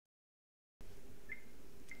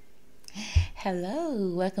Hello,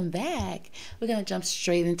 welcome back. We're going to jump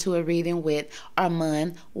straight into a reading with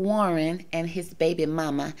Armon, Warren, and his baby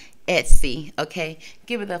mama, Essy. Okay,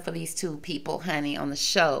 give it up for these two people, honey, on the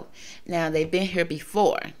show. Now, they've been here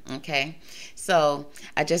before. Okay, so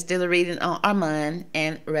I just did a reading on Armon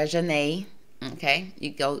and Regine. Okay,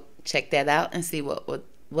 you go check that out and see what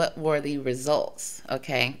were the results.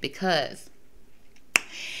 Okay, because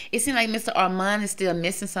it seems like Mr. Armand is still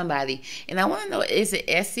missing somebody. And I want to know, is it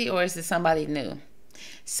Essy or is it somebody new?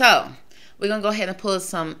 So, we're going to go ahead and pull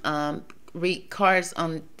some read cards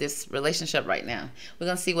on this relationship right now. We're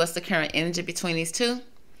going to see what's the current energy between these two.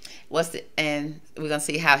 And we're going to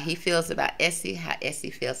see how he feels about Essy, how Essy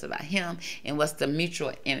feels about him, and what's the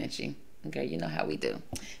mutual energy. Okay, you know how we do.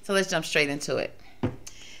 So, let's jump straight into it.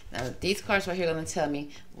 Now, these cards right here are going to tell me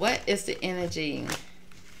what is the energy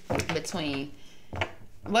between...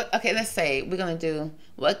 Okay, let's say we're going to do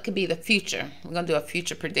what could be the future. We're going to do a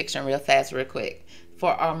future prediction real fast, real quick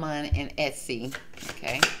for Armon and Essy.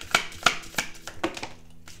 Okay.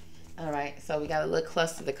 All right, so we got a little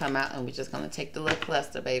cluster to come out, and we're just going to take the little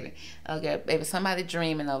cluster, baby. Okay, baby, somebody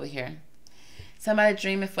dreaming over here. Somebody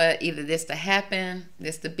dreaming for either this to happen,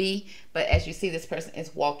 this to be, but as you see, this person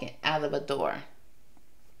is walking out of a door.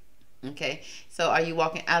 Okay, so are you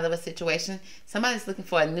walking out of a situation? Somebody's looking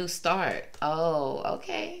for a new start. Oh,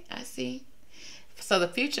 okay, I see. So the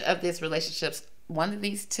future of this relationships, one of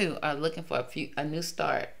these two are looking for a new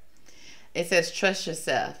start. It says trust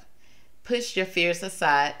yourself. Push your fears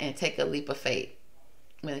aside and take a leap of faith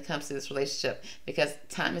when it comes to this relationship, because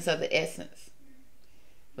time is of the essence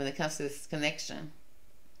when it comes to this connection.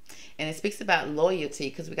 And it speaks about loyalty,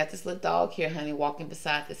 because we got this little dog here, honey, walking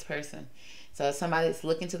beside this person. So somebody's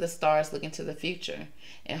looking to the stars, looking to the future,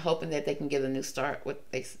 and hoping that they can get a new start with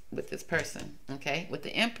this person. Okay, with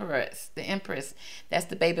the Empress. The Empress, that's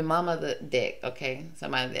the baby mama of the deck. Okay,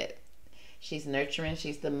 somebody that she's nurturing,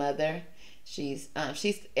 she's the mother, she's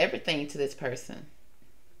everything to this person.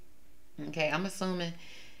 Okay, I'm assuming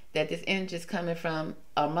that this energy is coming from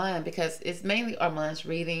Armand, because it's mainly Armand's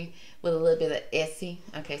reading with a little bit of Essy.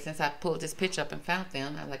 Okay, since I pulled this picture up and found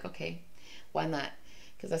them, I'm like, okay, why not?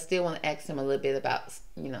 Because I still want to ask him a little bit about,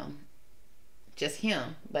 just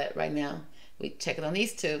him. But right now, we check it on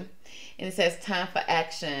these two. And it says, time for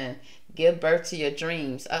action. Give birth to your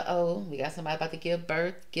dreams. Uh-oh, we got somebody about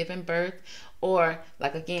to giving birth. Or,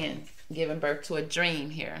 like again, giving birth to a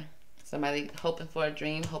dream here. Somebody hoping for a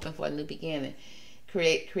dream, hoping for a new beginning.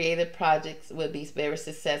 Creative projects will be very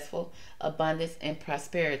successful. Abundance and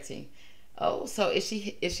prosperity. Oh, so is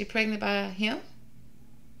she pregnant by him?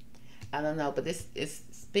 I don't know, but this is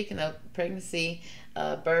speaking of pregnancy,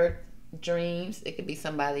 birth, dreams. It could be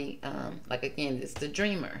somebody, like again, it's the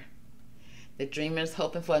dreamer. The dreamer is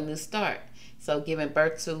hoping for a new start. So giving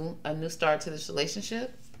birth to a new start to this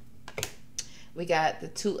relationship. We got the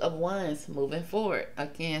Two of Wands moving forward.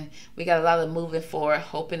 Again, we got a lot of moving forward,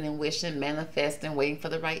 hoping and wishing, manifesting, waiting for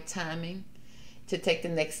the right timing to take the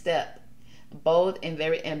next step. Bold and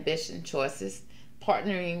very ambitious choices.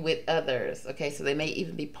 Partnering with others. Okay, so they may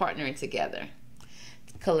even be partnering together.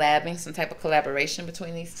 Collabing, some type of collaboration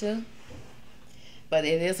between these two. But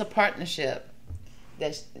it is a partnership.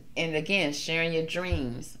 And again, sharing your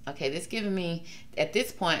dreams. Okay, this giving me, at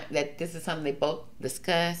this point, that this is something they both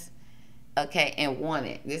discussed, okay, and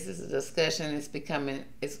wanted. This is a discussion.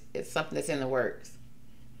 It's something that's in the works.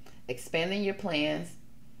 Expanding your plans.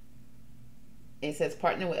 It says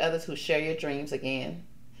partner with others who share your dreams again.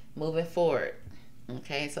 Moving forward.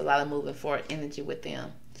 Okay, so a lot of moving forward energy with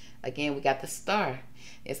them. Again, we got the star.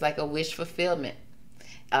 It's like a wish fulfillment.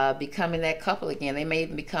 Becoming that couple again. They may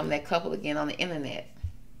even become that couple again on the internet.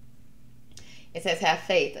 It says have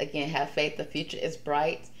faith. Again, have faith. The future is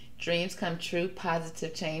bright. Dreams come true.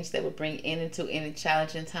 Positive change that will bring into any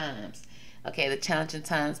challenging times. Okay, the challenging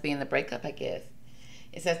times being the breakup, I guess.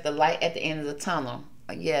 It says the light at the end of the tunnel.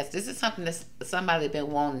 Yes, this is something that somebody's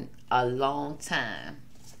been wanting a long time.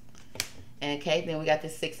 Okay, then we got the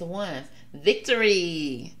Six of Wands.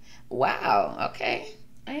 Victory. Wow, okay.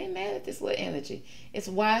 I ain't mad at this little energy. It's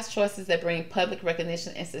wise choices that bring public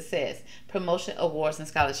recognition and success. Promotion, awards, and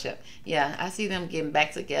scholarship. Yeah, I see them getting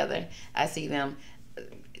back together. I see them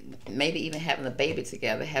maybe even having a baby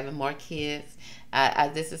together, having more kids.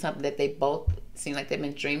 This is something that they both seem like they've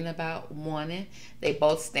been dreaming about, wanting. They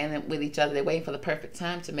both standing with each other. They're waiting for the perfect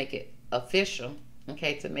time to make it official,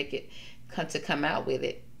 okay, to make it come out with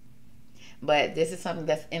it. But this is something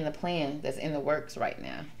that's in the plan, that's in the works right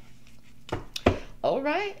now. All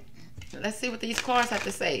right. Let's see what these cards have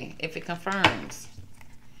to say, if it confirms.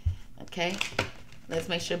 Okay. Let's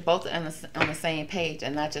make sure both are on the same page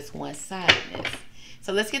and not just one-sidedness.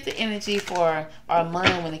 So let's get the energy for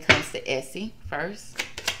Armon when it comes to Essy first.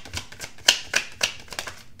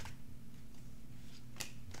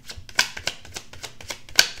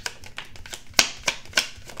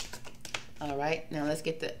 All right, now let's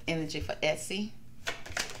get the energy for Essy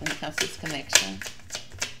when it comes to this connection.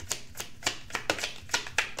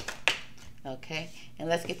 Okay, and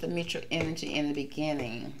let's get the mutual energy in the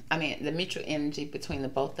beginning. I mean, the mutual energy between the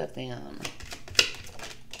both of them.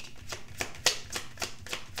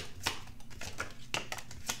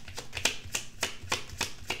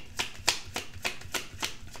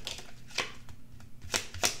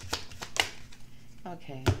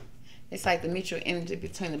 Okay, it's like the mutual energy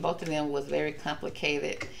between the both of them was very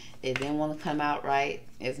complicated. It didn't want to come out right.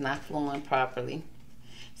 It's not flowing properly.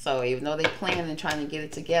 So even though they planned and trying to get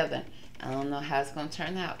it together, I don't know how it's going to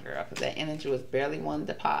turn out, girl, because that energy was barely wanting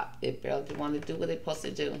to pop. It barely wanted to do what it's supposed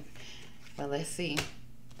to do. But let's see.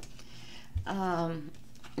 Now,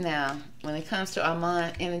 when it comes to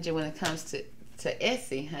Armon energy, when it comes to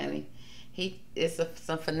Essy, honey,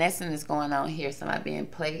 some finessing is going on here. Somebody being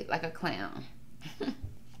played like a clown.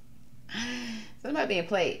 Somebody being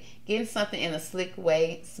played. Getting something in a slick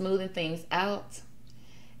way, smoothing things out.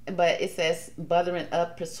 But it says buttering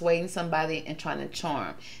up, persuading somebody, and trying to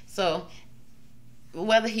charm. So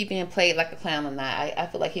whether he being played like a clown or not, I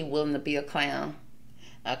feel like he's willing to be a clown.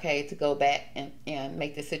 Okay, to go back and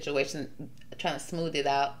make the situation, trying to smooth it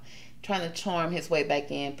out, trying to charm his way back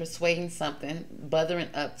in, persuading something, buttering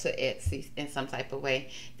up to Essy in some type of way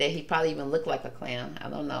that he probably even looked like a clown. I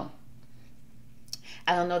don't know.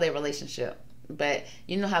 I don't know their relationship. But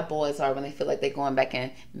you know how boys are when they feel like they're going back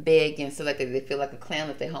and begging, so like they feel like a clown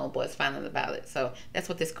if their homeboys finding about it. So that's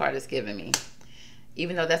what this card is giving me.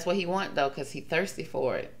 Even though that's what he wants, though, because he's thirsty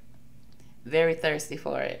for it. Very thirsty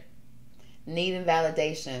for it. Needing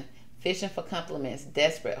validation. Fishing for compliments.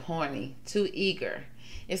 Desperate. Horny. Too eager.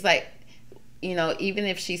 It's like, you know, even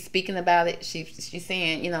if she's speaking about it, she's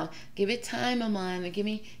saying, you know, give it time, Armon. Give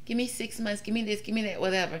me 6 months. Give me this. Give me that.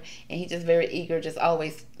 Whatever. And he's just very eager. Just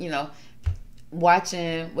always, you know,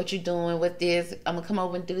 watching what you're doing with this. I'm gonna come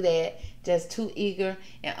over and do that. Just too eager,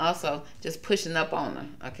 and also just pushing up on her.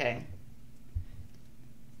 Okay,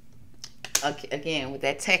 again with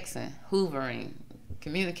that texting, hoovering,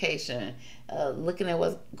 communication, looking at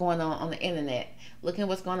what's going on the internet, looking at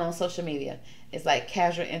what's going on social media. It's like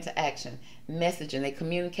casual interaction, messaging. They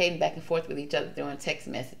communicating back and forth with each other during text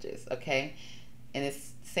messages. Okay, and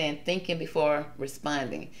it's saying thinking before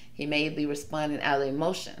responding. He may be responding out of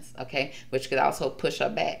emotions, okay, which could also push her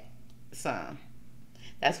back some.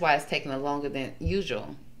 That's why it's taking longer than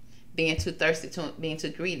usual. Being too thirsty, being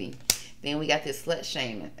too greedy. Then we got this slut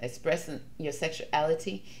shaming, expressing your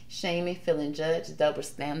sexuality, shaming, feeling judged, double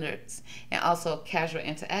standards, and also casual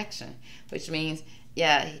interaction, which means,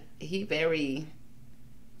 yeah, he very,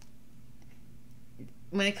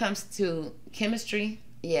 when it comes to chemistry,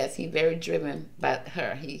 yes, he's very driven by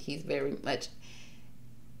her. He's very much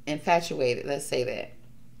infatuated, let's say that.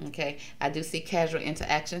 Okay, I do see casual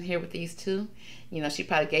interaction here with these two. You know, she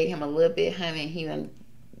probably gave him a little bit, honey, and he done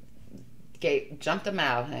jumped him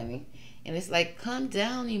out, honey. And it's like, come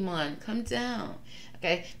down, Iman, come down.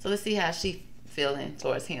 Okay, so let's see how she feeling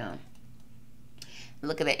towards him.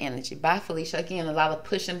 Look at that energy. Bye, Felicia. Again, a lot of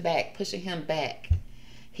pushing him back.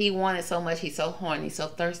 He wanted so much. He's so horny, so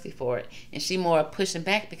thirsty for it. And she more pushing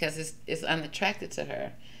back because it's unattracted to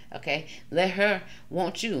her. Okay? Let her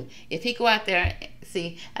want you. If he go out there,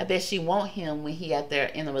 see, I bet she want him when he out there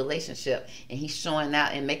in a relationship and he's showing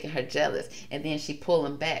out and making her jealous. And then she pull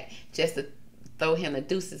him back just to throw him the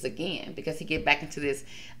deuces again because he get back into this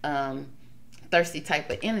thirsty type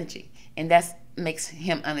of energy. And that makes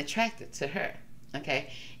him unattracted to her.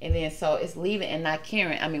 Okay, and then so it's leaving and not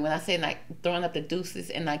caring. I mean, when I say not throwing up the deuces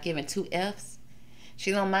and not giving 2 F's,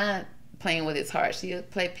 she don't mind playing with his heart. She'll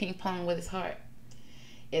play ping pong with his heart.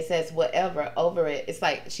 It says whatever over it. It's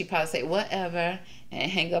like she probably say whatever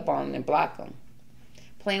and hang up on him and block him.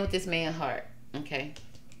 Playing with this man's heart. Okay.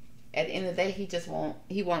 At the end of the day,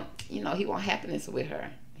 he want happiness with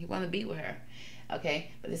her. He want to be with her.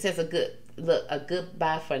 Okay, but it says a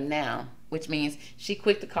goodbye for now, which means she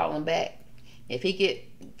quick to call him back. If he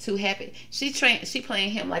get too happy, she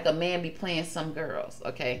playing him like a man be playing some girls,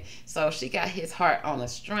 okay? So she got his heart on a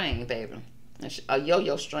string, baby. A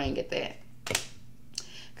yo-yo string at that.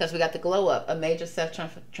 Because we got the glow up, a major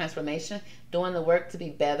self-transformation, doing the work to be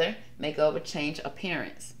better, makeover, change,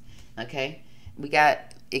 appearance, okay? We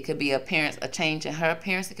got, it could be appearance, a change in her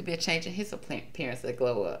appearance. It could be a change in his appearance, the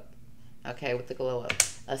glow up, okay, with the glow up.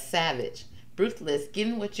 A savage, ruthless,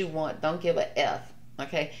 getting what you want, don't give a F.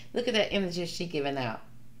 Okay, look at that energy she giving out.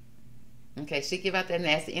 Okay, she give out that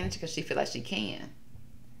nasty energy because she feel like she can.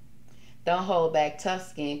 Don't hold back, tough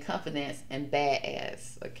skin, confidence, and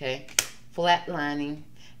badass. Okay, flatlining.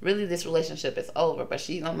 Really, this relationship is over, but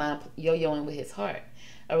she don't mind yo-yoing with his heart.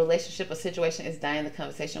 A relationship or situation is dying. The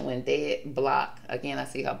conversation when dead. Block. Again, I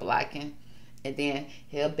see her blocking, and then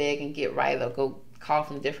he'll beg and get right or go call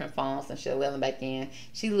from different phones, and she'll let him back in.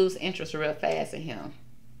 She lose interest real fast in him.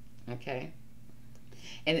 Okay.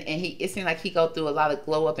 And it seems like he go through a lot of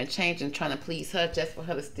glow up and change and trying to please her just for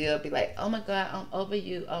her to still be like, oh my God, I'm over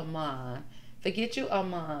you, Armon. Forget you,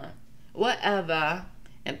 Armon. Whatever.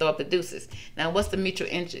 And throw up the deuces. Now, what's the mutual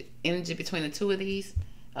energy between the two of these?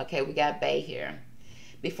 Okay, we got Bay here.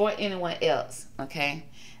 Before anyone else, okay?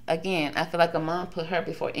 Again, I feel like Armon put her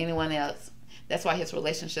before anyone else. That's why his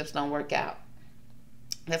relationships don't work out.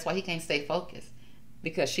 That's why he can't stay focused.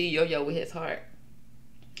 Because she yo-yo with his heart.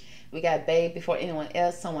 We got babe before anyone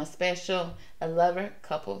else, someone special, a lover,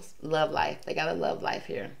 couples, love life. They got a love life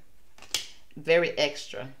here. Very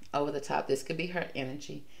extra, over the top. This could be her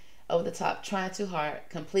energy. Over the top, trying too hard,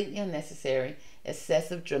 completely unnecessary,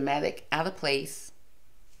 excessive, dramatic, out of place.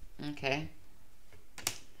 Okay.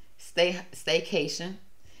 Staycation,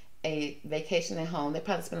 a vacation at home. They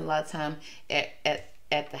probably spend a lot of time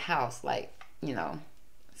at the house, like, you know,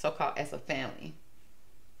 so-called as a family.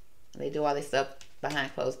 They do all this stuff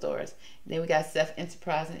behind closed doors. Then we got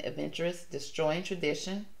self-enterprising, adventurous, destroying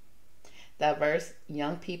tradition, diverse,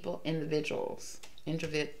 young people, individuals,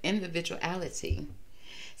 individuality.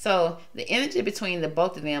 So the energy between the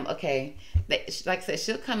both of them, okay, like I said,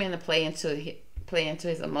 she'll come in and play into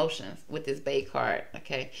his emotions with this babe card,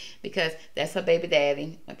 okay, because that's her baby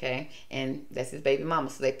daddy, okay, and that's his baby mama.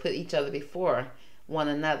 So they put each other before one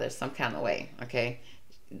another some kind of way, okay.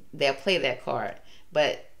 They'll play that card,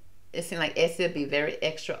 but it seems like Essy will be very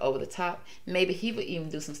extra over the top. Maybe he would even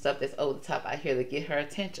do some stuff that's over the top out here to get her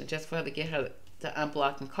attention, just for her to get her to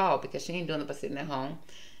unblock and call, because she ain't doing it but sitting at home.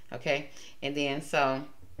 Okay. And then so,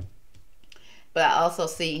 but I also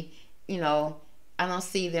see, you know, I don't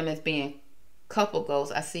see them as being couple goals.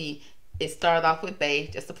 I see it started off with Bae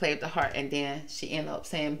just to play with the heart, and then she ended up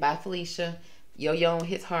saying bye Felicia, yo-yo in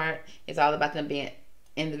his heart. It's all about them being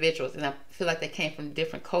individuals, and I feel like they came from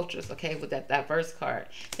different cultures. Okay, with that diverse card,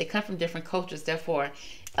 they come from different cultures, therefore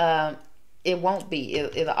it won't be,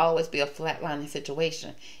 it'll always be a flatlining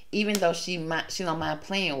situation, even though she don't mind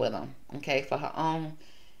playing with them, okay, for her own,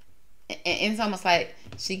 and it's almost like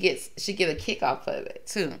she get a kick off of it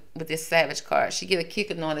too. With this Savage card, she get a kick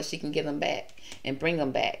of knowing that she can get them back and bring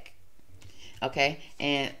them back. Okay,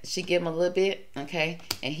 and she give him a little bit, okay,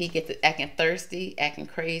 and he get to acting thirsty, acting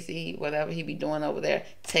crazy, whatever he be doing over there,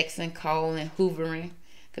 texting, calling, hoovering,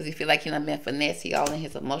 because he feel like he done been finessed. He all in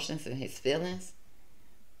his emotions and his feelings.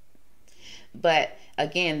 But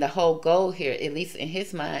again, the whole goal here, at least in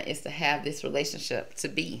his mind, is to have this relationship to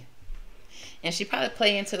be. And she probably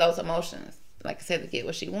play into those emotions, like I said, to get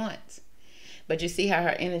what she wants. But you see how her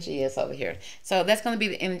energy is over here. So that's going to be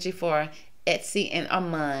the energy for Essy and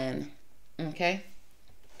Armon. Okay.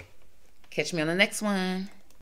 Catch me on the next one.